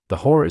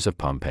The Horrors of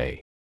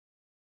Pompeii.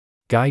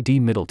 Guy D.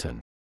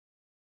 Middleton.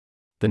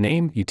 The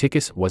name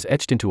Eutychus was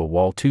etched into a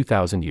wall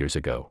 2,000 years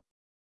ago.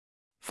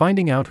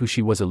 Finding out who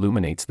she was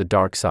illuminates the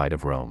dark side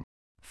of Rome.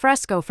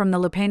 Fresco from the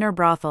Lupanar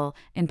brothel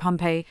in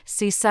Pompeii,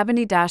 c.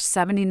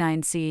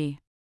 70-79 CE.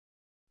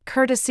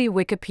 Courtesy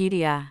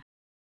Wikipedia.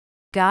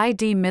 Guy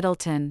D.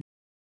 Middleton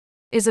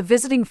is a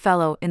visiting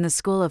fellow in the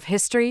School of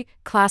History,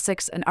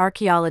 Classics and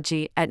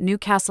Archaeology at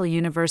Newcastle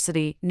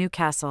University,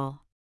 Newcastle.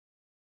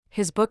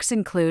 His books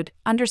include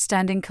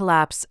Understanding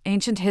Collapse,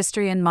 Ancient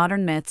History and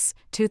Modern Myths,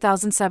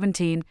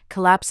 2017,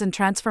 Collapse and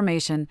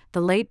Transformation,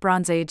 The Late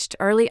Bronze Age to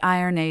Early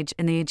Iron Age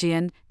in the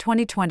Aegean,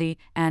 2020,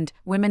 and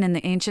Women in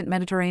the Ancient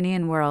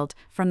Mediterranean World,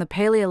 From the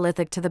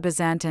Paleolithic to the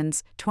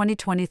Byzantines,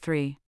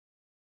 2023.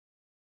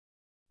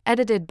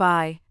 Edited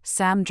by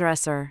Sam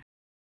Dresser.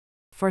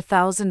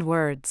 4,000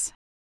 words.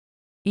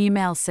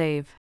 Email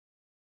save.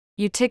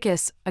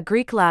 Eutychus, a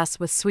Greek lass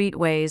with sweet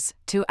ways,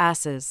 2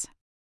 asses.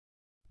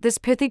 This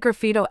pithy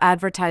graffito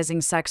advertising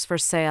sex for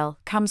sale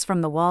comes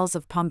from the walls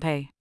of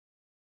Pompeii.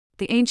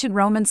 The ancient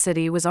Roman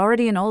city was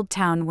already an old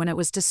town when it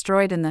was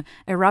destroyed in the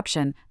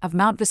eruption of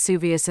Mount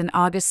Vesuvius in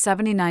August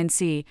 79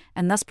 CE,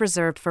 and thus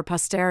preserved for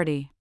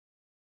posterity.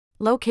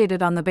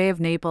 Located on the Bay of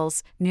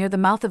Naples, near the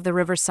mouth of the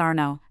river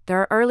Sarno, there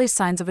are early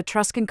signs of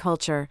Etruscan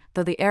culture,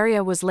 though the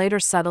area was later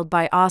settled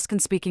by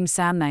Oscan-speaking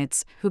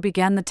Samnites, who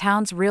began the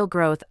town's real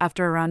growth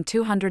after around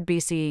 200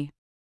 BCE.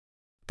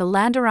 The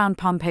land around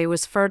Pompeii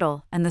was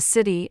fertile, and the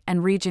city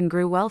and region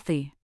grew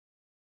wealthy.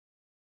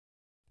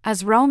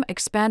 As Rome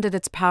expanded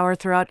its power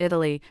throughout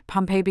Italy,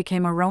 Pompeii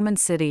became a Roman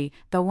city,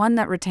 though one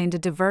that retained a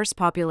diverse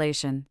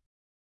population.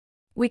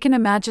 We can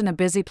imagine a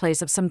busy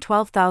place of some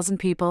 12,000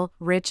 people,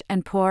 rich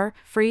and poor,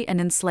 free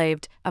and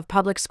enslaved, of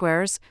public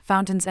squares,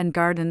 fountains and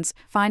gardens,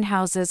 fine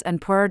houses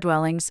and poorer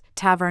dwellings,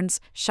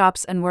 taverns,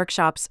 shops and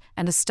workshops,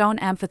 and a stone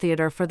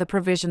amphitheater for the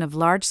provision of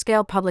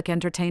large-scale public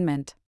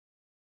entertainment.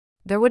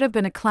 There would have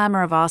been a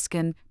clamor of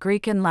Oscan,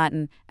 Greek and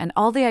Latin, and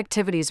all the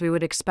activities we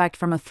would expect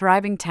from a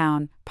thriving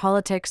town: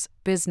 politics,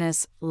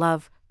 business,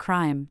 love,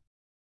 crime.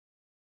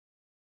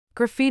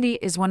 Graffiti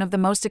is one of the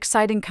most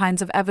exciting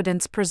kinds of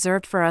evidence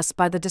preserved for us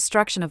by the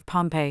destruction of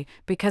Pompeii,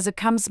 because it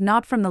comes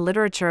not from the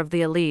literature of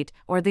the elite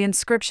or the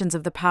inscriptions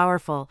of the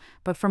powerful,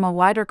 but from a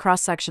wider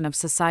cross-section of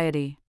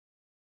society.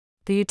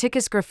 The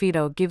Eutychus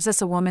graffito gives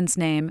us a woman's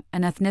name,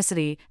 an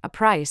ethnicity, a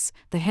price,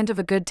 the hint of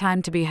a good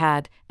time to be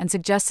had, and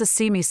suggests a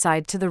seamy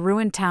side to the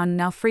ruined town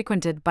now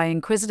frequented by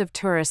inquisitive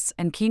tourists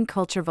and keen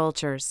culture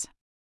vultures.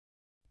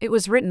 It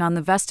was written on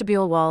the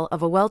vestibule wall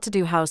of a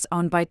well-to-do house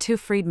owned by 2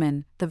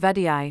 freedmen, the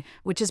Vetii,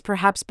 which is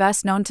perhaps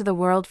best known to the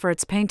world for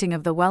its painting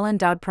of the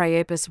well-endowed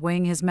Priapus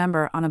weighing his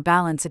member on a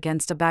balance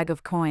against a bag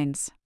of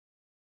coins.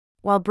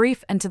 While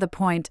brief and to the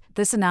point,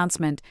 this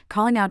announcement,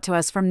 calling out to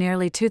us from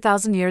nearly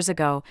 2,000 years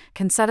ago,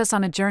 can set us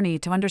on a journey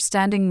to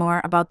understanding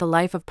more about the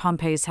life of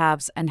Pompeii's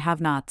haves and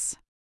have-nots.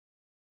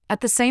 At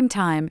the same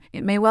time,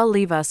 it may well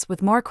leave us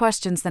with more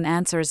questions than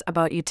answers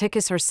about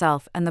Eutychus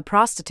herself and the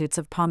prostitutes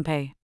of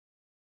Pompeii.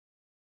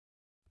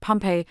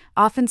 Pompeii,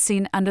 often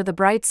seen under the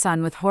bright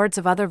sun with hordes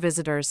of other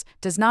visitors,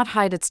 does not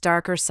hide its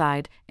darker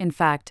side. In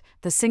fact,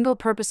 the single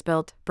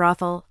purpose-built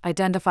brothel,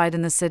 identified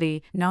in the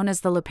city, known as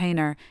the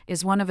Lupanar,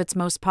 is one of its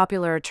most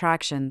popular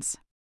attractions.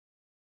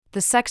 The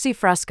sexy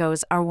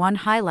frescoes are one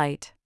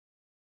highlight.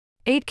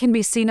 8 can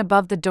be seen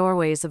above the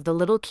doorways of the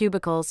little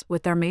cubicles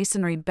with their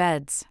masonried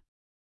beds.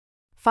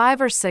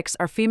 5 or 6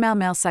 are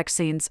female-male sex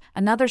scenes,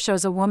 another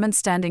shows a woman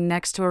standing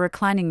next to a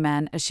reclining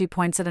man as she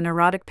points at an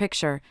erotic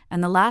picture,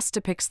 and the last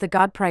depicts the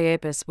god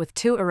Priapus with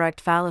 2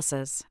 erect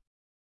phalluses.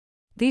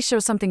 These show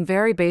something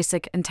very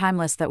basic and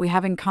timeless that we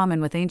have in common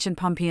with ancient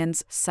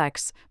Pompeians: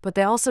 sex, but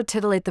they also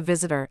titillate the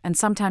visitor and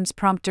sometimes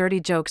prompt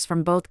dirty jokes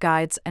from both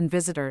guides and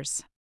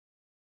visitors.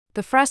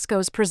 The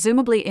frescoes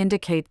presumably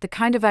indicate the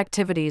kind of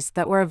activities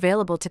that were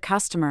available to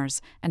customers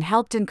and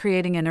helped in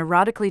creating an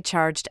erotically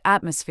charged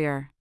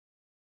atmosphere.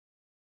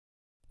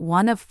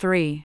 1 of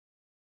 3.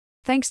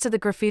 Thanks to the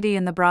graffiti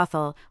in the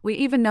brothel, we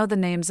even know the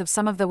names of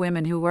some of the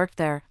women who worked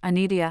there: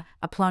 Anidia,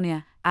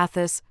 Apollonia,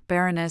 Athis,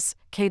 Berenice,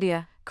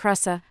 Cadia,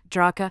 Cressa,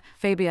 Draca,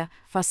 Fabia,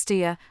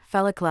 Faustia,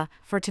 Felicla,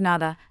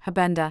 Fortunata,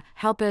 Habenda,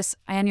 Helpis,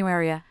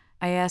 Annuaria,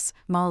 Ias,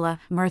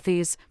 Mola,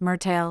 Myrthes,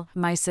 Myrtale,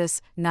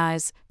 Mysis,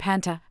 Nais,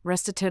 Panta,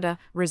 Restituta,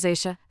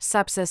 Rosatia,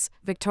 Sepsis,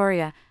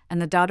 Victoria,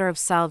 and the daughter of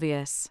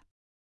Salvius.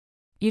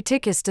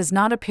 Eutychus does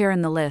not appear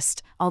in the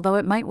list, although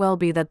it might well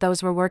be that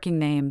those were working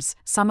names.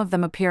 Some of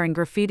them appear in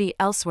graffiti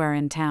elsewhere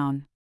in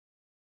town.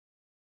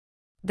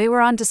 They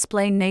were on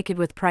display naked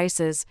with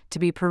prices, to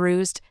be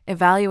perused,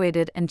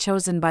 evaluated and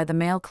chosen by the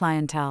male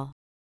clientele.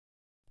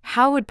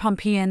 How would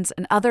Pompeians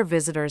and other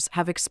visitors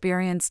have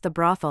experienced the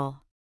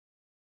brothel?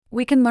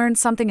 We can learn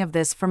something of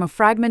this from a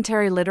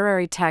fragmentary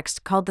literary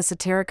text called the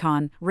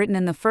Satyricon, written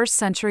in the 1st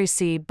century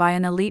CE by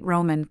an elite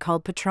Roman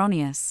called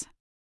Petronius.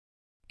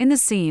 In the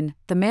scene,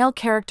 the male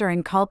character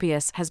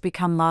Encolpius has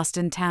become lost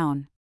in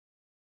town.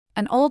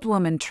 An old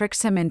woman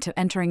tricks him into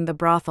entering the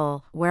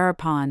brothel,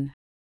 whereupon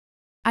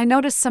I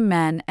notice some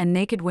men and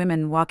naked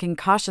women walking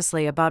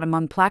cautiously about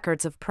among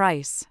placards of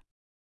price.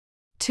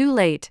 Too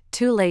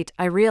late,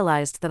 I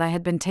realized that I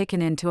had been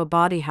taken into a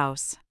bawdy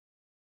house.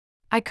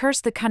 I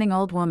cursed the cunning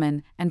old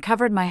woman, and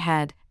covered my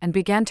head, and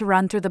began to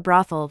run through the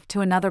brothel to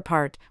another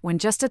part, when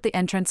just at the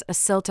entrance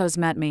Asiltos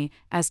met me,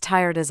 as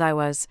tired as I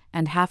was,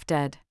 and half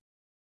dead.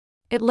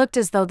 It looked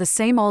as though the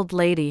same old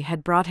lady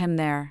had brought him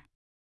there.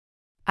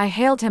 I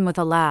hailed him with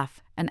a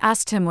laugh, and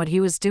asked him what he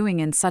was doing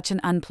in such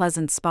an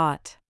unpleasant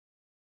spot.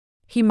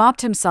 He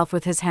mopped himself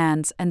with his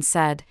hands and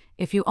said,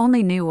 "If you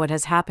only knew what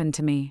has happened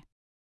to me."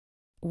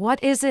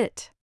 "What is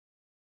it?"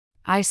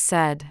 I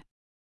said.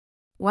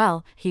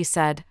 "Well," he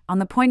said, "on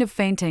the point of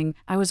fainting,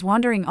 I was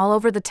wandering all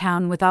over the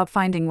town without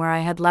finding where I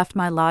had left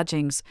my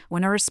lodgings,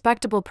 when a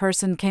respectable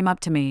person came up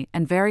to me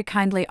and very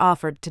kindly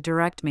offered to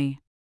direct me.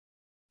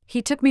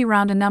 He took me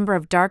round a number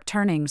of dark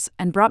turnings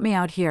and brought me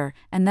out here,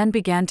 and then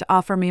began to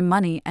offer me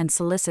money and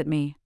solicit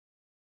me.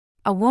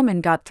 A woman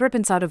got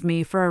threepence out of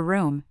me for a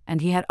room,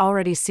 and he had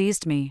already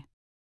seized me.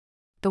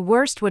 The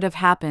worst would have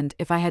happened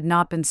if I had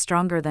not been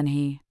stronger than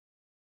he."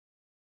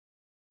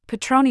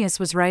 Petronius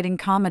was writing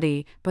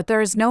comedy, but there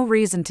is no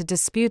reason to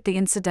dispute the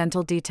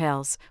incidental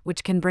details,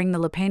 which can bring the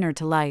Lupanar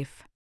to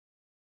life.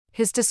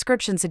 His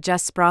description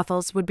suggests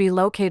brothels would be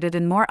located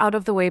in more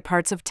out-of-the-way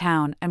parts of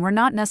town and were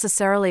not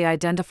necessarily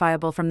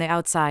identifiable from the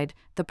outside.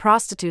 The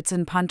prostitutes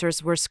and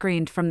punters were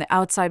screened from the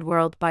outside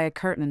world by a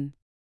curtain.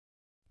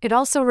 It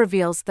also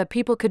reveals that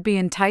people could be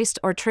enticed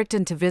or tricked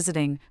into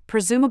visiting,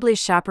 presumably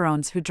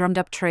chaperones who drummed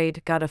up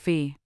trade got a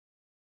fee.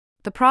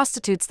 The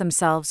prostitutes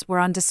themselves were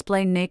on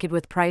display naked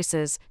with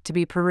prices, to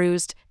be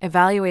perused,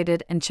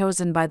 evaluated and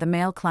chosen by the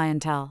male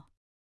clientele.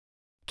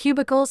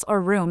 Cubicles or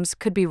rooms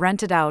could be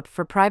rented out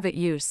for private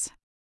use.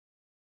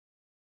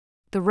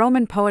 The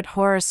Roman poet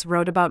Horace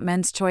wrote about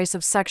men's choice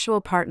of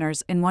sexual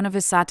partners in one of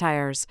his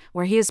satires,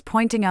 where he is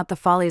pointing out the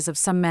follies of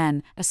some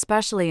men,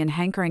 especially in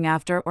hankering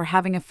after or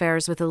having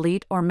affairs with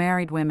elite or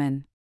married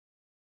women.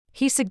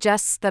 He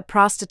suggests that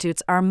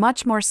prostitutes are a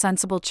much more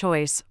sensible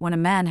choice when a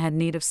man had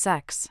need of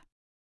sex.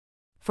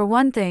 For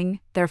one thing,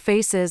 their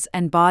faces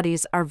and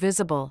bodies are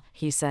visible,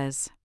 he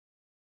says.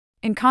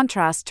 In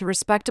contrast to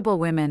respectable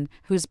women,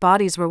 whose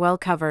bodies were well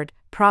covered,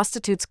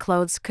 prostitutes'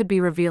 clothes could be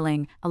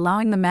revealing,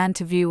 allowing the man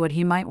to view what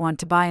he might want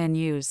to buy and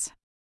use.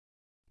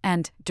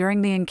 And,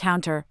 during the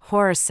encounter,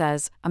 Horace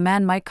says, a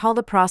man might call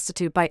the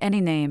prostitute by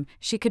any name,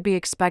 she could be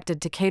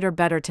expected to cater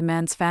better to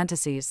man's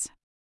fantasies.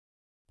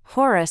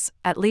 Horace,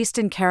 at least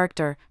in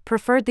character,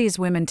 preferred these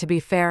women to be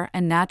fair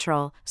and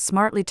natural,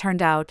 smartly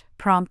turned out,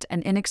 prompt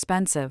and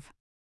inexpensive.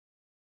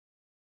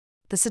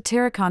 The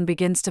Satyricon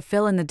begins to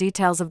fill in the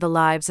details of the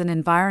lives and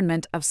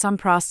environment of some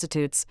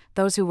prostitutes,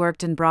 those who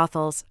worked in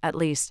brothels, at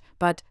least,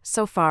 but,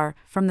 so far,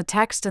 from the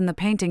text and the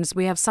paintings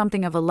we have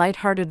something of a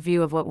light-hearted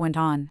view of what went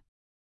on.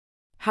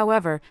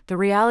 However, the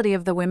reality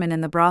of the women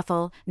in the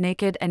brothel,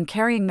 naked and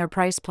carrying their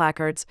price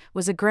placards,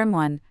 was a grim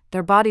one,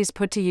 their bodies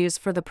put to use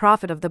for the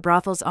profit of the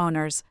brothel's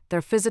owners,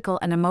 their physical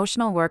and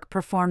emotional work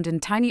performed in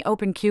tiny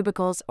open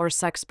cubicles or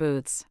sex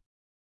booths.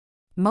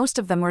 Most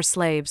of them were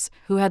slaves,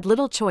 who had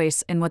little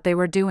choice in what they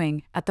were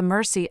doing, at the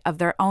mercy of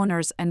their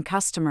owners and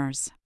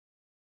customers.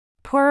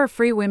 Poorer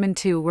free women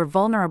too were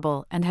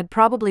vulnerable and had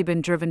probably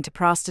been driven to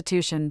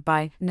prostitution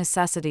by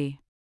necessity.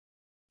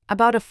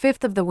 About a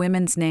fifth of the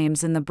women's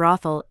names in the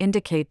brothel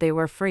indicate they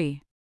were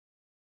free.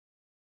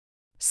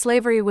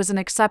 Slavery was an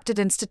accepted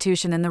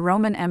institution in the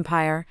Roman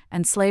Empire,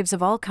 and slaves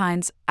of all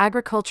kinds,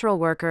 agricultural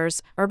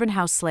workers, urban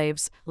house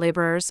slaves,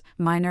 laborers,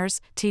 miners,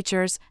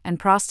 teachers, and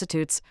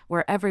prostitutes,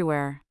 were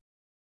everywhere.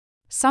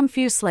 Some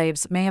few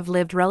slaves may have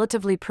lived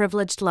relatively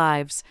privileged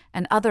lives,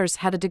 and others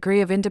had a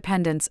degree of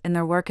independence in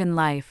their work and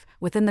life,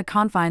 within the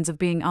confines of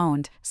being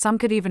owned. Some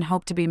could even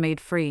hope to be made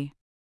free.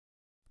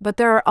 But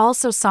there are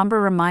also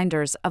somber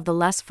reminders of the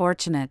less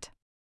fortunate.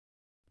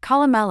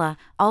 Columella,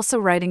 also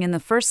writing in the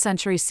 1st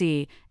century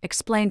CE,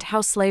 explained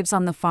how slaves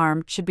on the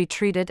farm should be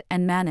treated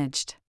and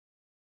managed.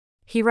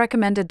 He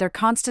recommended their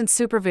constant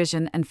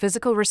supervision and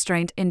physical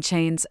restraint in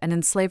chains and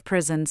in slave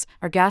prisons,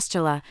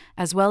 ergastula,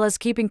 as well as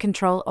keeping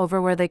control over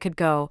where they could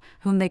go,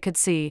 whom they could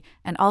see,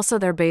 and also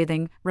their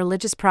bathing,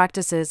 religious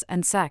practices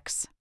and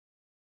sex.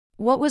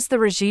 What was the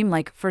regime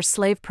like for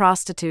slave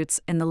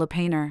prostitutes in the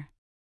Lupanar?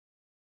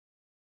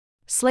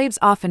 Slaves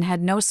often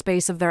had no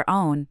space of their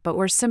own but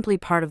were simply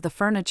part of the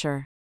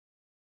furniture.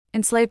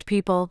 Enslaved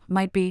people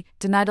might be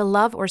denied a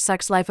love or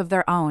sex life of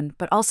their own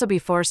but also be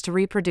forced to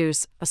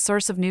reproduce, a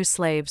source of new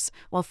slaves,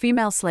 while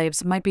female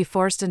slaves might be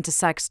forced into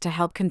sex to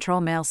help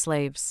control male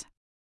slaves.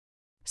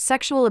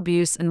 Sexual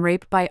abuse and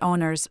rape by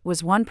owners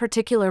was one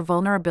particular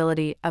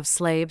vulnerability of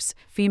slaves,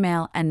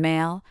 female and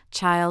male,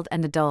 child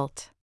and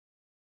adult.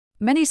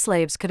 Many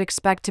slaves could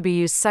expect to be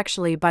used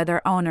sexually by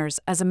their owners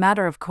as a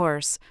matter of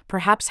course,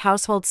 perhaps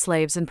household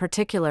slaves in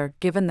particular,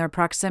 given their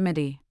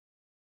proximity.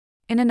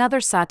 In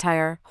another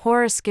satire,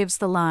 Horace gives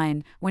the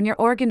line, when your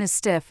organ is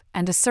stiff,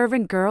 and a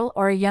servant girl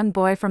or a young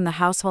boy from the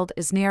household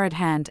is near at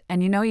hand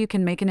and you know you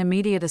can make an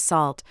immediate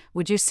assault,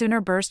 would you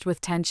sooner burst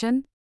with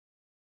tension?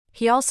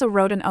 He also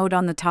wrote an ode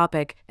on the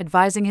topic,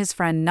 advising his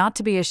friend not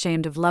to be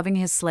ashamed of loving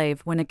his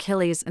slave when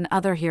Achilles and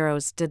other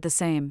heroes did the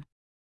same.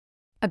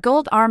 A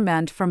gold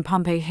armband from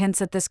Pompeii hints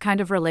at this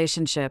kind of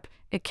relationship.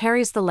 It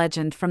carries the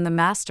legend from the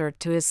master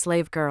to his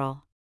slave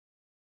girl.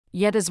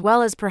 Yet, as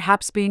well as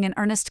perhaps being an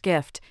earnest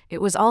gift, it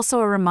was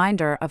also a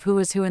reminder of who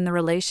is who in the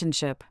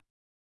relationship.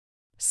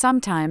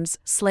 Sometimes,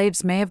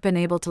 slaves may have been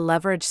able to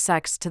leverage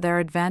sex to their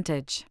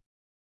advantage.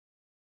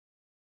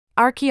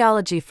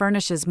 Archaeology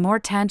furnishes more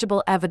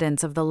tangible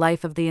evidence of the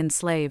life of the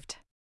enslaved.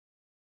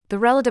 The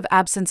relative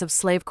absence of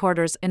slave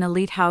quarters in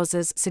elite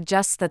houses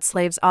suggests that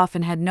slaves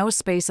often had no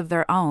space of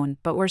their own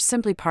but were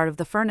simply part of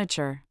the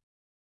furniture.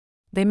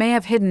 They may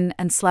have hidden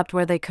and slept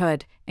where they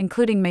could,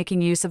 including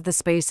making use of the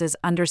spaces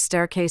under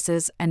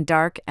staircases and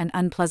dark and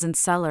unpleasant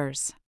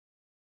cellars.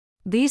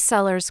 These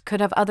cellars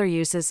could have other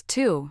uses,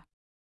 too.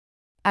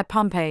 At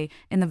Pompeii,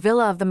 in the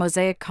Villa of the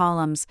Mosaic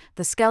Columns,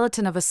 the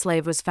skeleton of a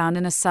slave was found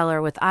in a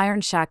cellar with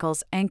iron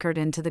shackles anchored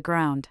into the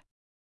ground.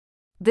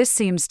 This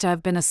seems to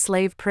have been a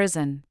slave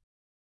prison.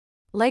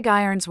 Leg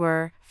irons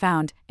were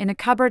found in a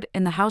cupboard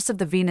in the house of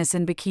the Venus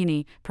in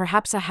Bikini,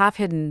 perhaps a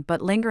half-hidden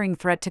but lingering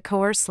threat to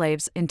coerce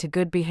slaves into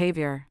good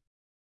behavior.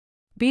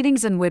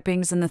 Beatings and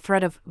whippings and the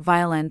threat of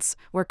violence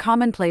were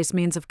commonplace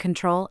means of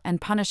control and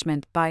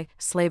punishment by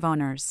slave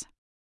owners.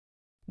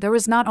 There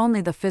was not only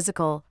the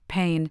physical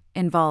pain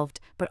involved,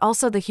 but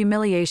also the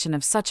humiliation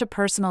of such a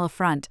personal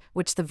affront,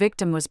 which the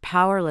victim was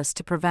powerless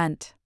to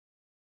prevent.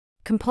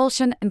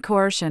 Compulsion and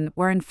coercion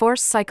were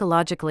enforced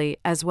psychologically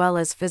as well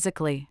as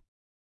physically.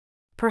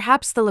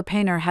 Perhaps the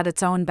lupanar had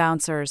its own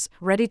bouncers,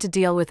 ready to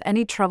deal with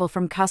any trouble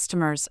from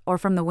customers or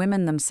from the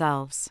women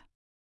themselves.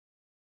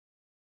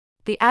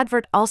 The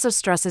advert also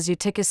stresses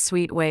Eutychus'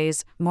 sweet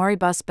ways,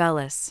 moribus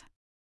bellis.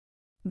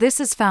 This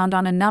is found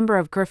on a number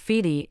of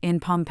graffiti in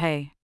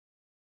Pompeii.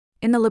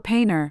 In the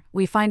lupanar,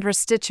 we find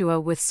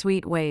Restitua with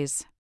sweet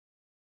ways.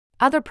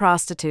 Other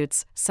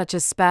prostitutes, such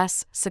as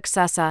Spes,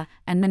 Successa,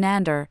 and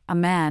Menander, a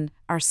man,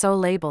 are so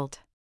labeled.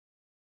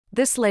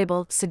 This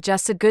label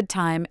suggests a good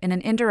time in an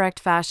indirect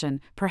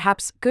fashion,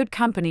 perhaps good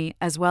company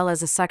as well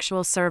as a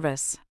sexual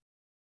service.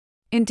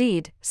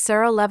 Indeed,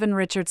 Sarah Levin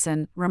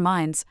Richardson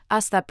reminds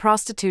us that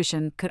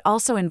prostitution could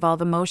also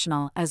involve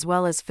emotional as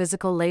well as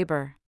physical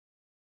labor.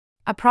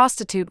 A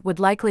prostitute would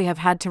likely have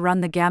had to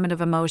run the gamut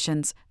of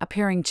emotions,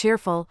 appearing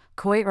cheerful,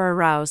 coy or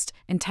aroused,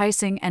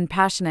 enticing and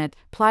passionate,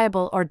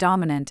 pliable or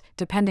dominant,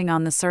 depending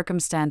on the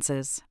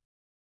circumstances.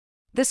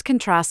 This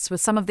contrasts with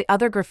some of the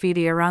other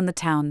graffiti around the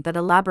town that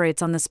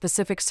elaborates on the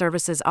specific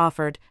services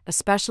offered,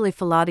 especially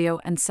fellatio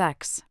and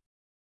sex.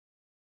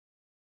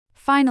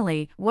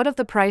 Finally, what of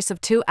the price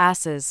of 2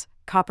 asses,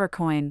 copper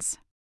coins?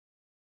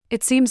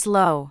 It seems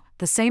low,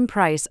 the same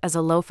price as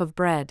a loaf of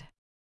bread.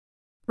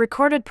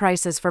 Recorded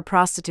prices for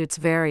prostitutes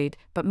varied,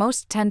 but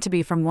most tend to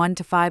be from 1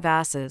 to 5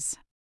 asses.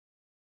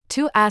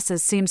 2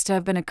 asses seems to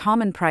have been a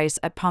common price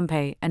at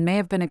Pompeii and may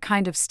have been a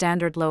kind of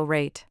standard low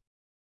rate.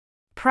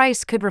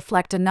 Price could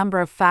reflect a number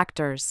of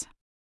factors.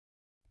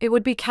 It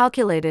would be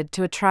calculated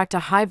to attract a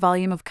high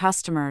volume of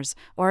customers,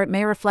 or it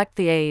may reflect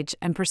the age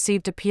and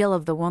perceived appeal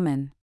of the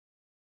woman.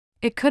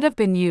 It could have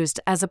been used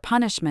as a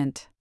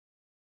punishment.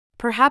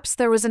 Perhaps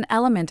there was an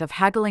element of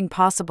haggling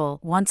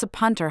possible once a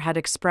punter had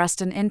expressed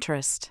an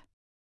interest.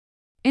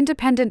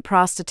 Independent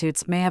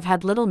prostitutes may have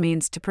had little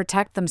means to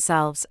protect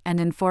themselves and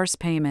enforce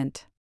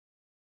payment.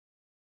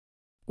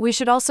 We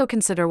should also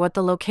consider what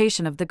the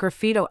location of the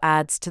graffito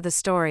adds to the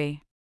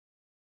story.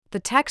 The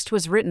text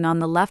was written on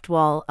the left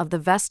wall of the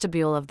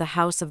vestibule of the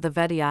house of the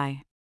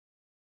Vetii.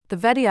 The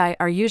Vetii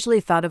are usually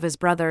thought of as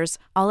brothers,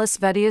 Aulus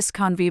Vettius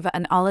Conviva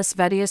and Aulus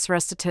Vettius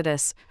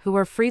Restitutus, who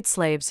were freed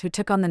slaves who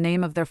took on the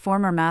name of their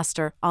former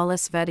master,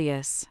 Aulus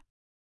Vettius.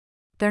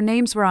 Their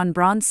names were on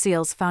bronze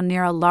seals found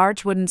near a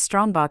large wooden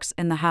strongbox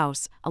in the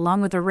house,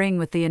 along with a ring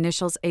with the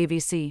initials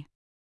AVC.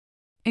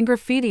 In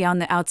graffiti on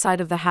the outside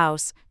of the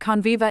house,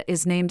 Conviva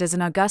is named as an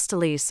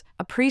augustilis,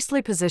 a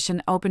priestly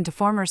position open to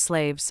former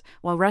slaves,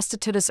 while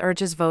Restitutus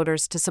urges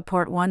voters to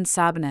support one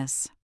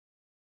Sabinus.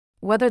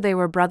 Whether they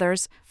were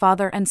brothers,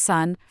 father and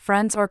son,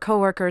 friends or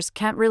co-workers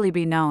can't really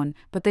be known,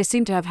 but they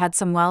seem to have had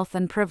some wealth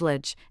and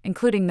privilege,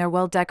 including their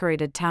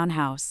well-decorated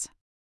townhouse.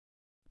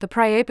 The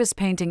Priapus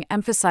painting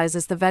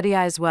emphasizes the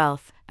Vetii's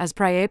wealth, as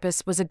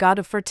Priapus was a god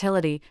of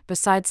fertility.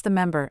 Besides the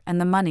member and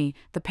the money,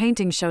 the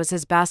painting shows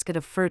his basket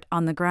of fruit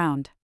on the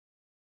ground.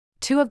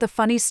 2 of the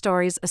funny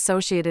stories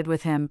associated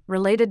with him,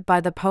 related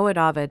by the poet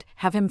Ovid,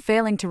 have him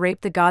failing to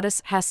rape the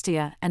goddess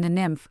Hestia and a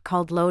nymph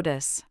called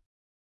Lotus.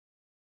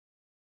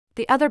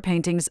 The other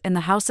paintings in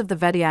the House of the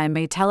Vetii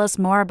may tell us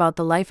more about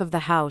the life of the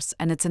house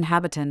and its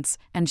inhabitants,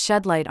 and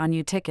shed light on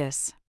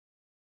Eutychus.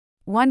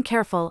 One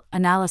careful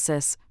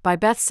analysis by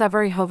Beth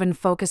Severyhoven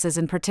focuses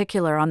in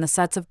particular on the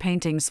sets of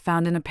paintings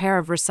found in a pair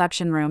of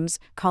reception rooms,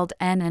 called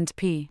N and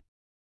P.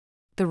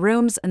 The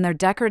rooms and their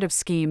decorative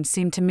scheme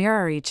seem to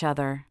mirror each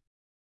other.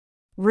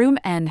 Room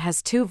N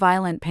has 2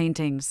 violent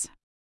paintings.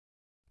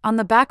 On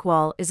the back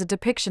wall is a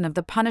depiction of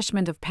the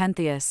punishment of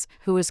Pentheus,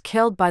 who was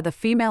killed by the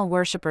female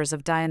worshippers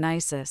of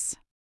Dionysus.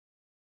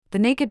 The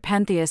naked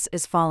Pentheus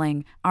is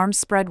falling, arms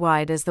spread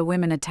wide as the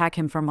women attack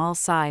him from all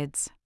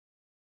sides.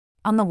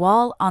 On the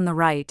wall on the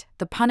right,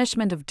 the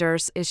punishment of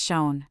Dirce is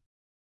shown.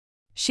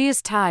 She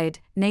is tied,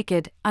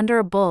 naked, under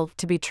a bull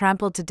to be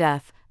trampled to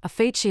death, a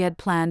fate she had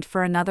planned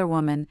for another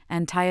woman,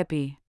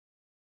 Antiope.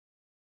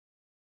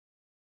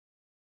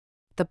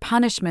 The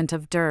punishment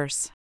of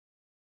Dirce.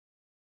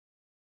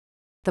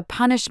 The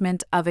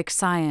punishment of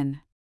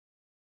Ixion.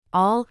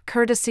 All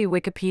courtesy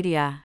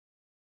Wikipedia.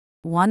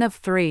 1 of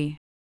 3.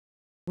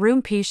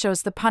 Room P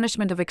shows the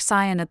punishment of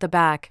Ixion at the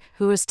back,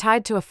 who is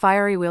tied to a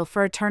fiery wheel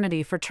for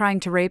eternity for trying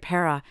to rape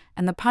Hera,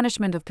 and the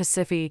punishment of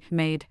Pasiphae,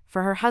 maid,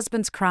 for her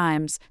husband's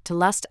crimes, to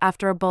lust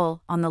after a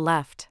bull, on the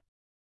left.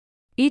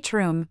 Each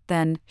room,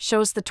 then,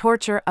 shows the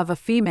torture of a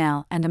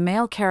female and a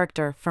male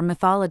character from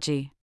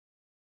mythology.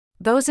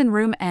 Those in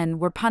room N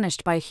were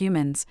punished by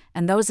humans,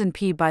 and those in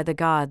P by the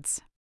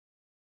gods.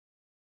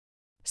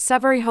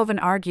 Severyhoven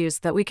argues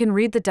that we can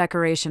read the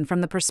decoration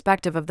from the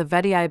perspective of the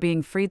Vedii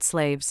being freed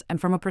slaves and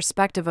from a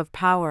perspective of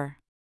power.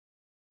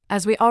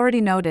 As we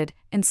already noted,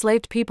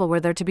 enslaved people were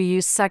there to be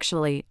used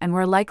sexually and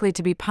were likely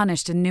to be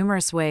punished in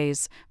numerous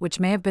ways, which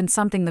may have been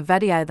something the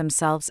Vedii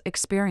themselves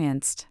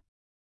experienced.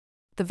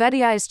 The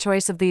Vedii's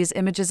choice of these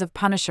images of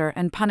punisher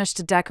and punished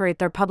to decorate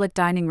their public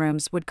dining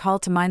rooms would call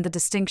to mind the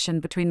distinction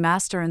between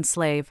master and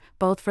slave,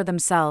 both for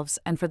themselves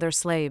and for their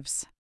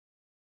slaves.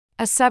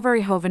 As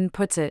Severyhoven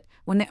puts it,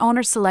 when the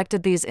owner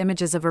selected these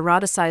images of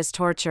eroticized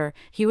torture,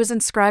 he was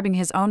inscribing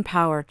his own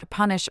power to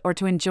punish or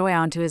to enjoy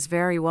onto his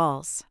very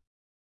walls.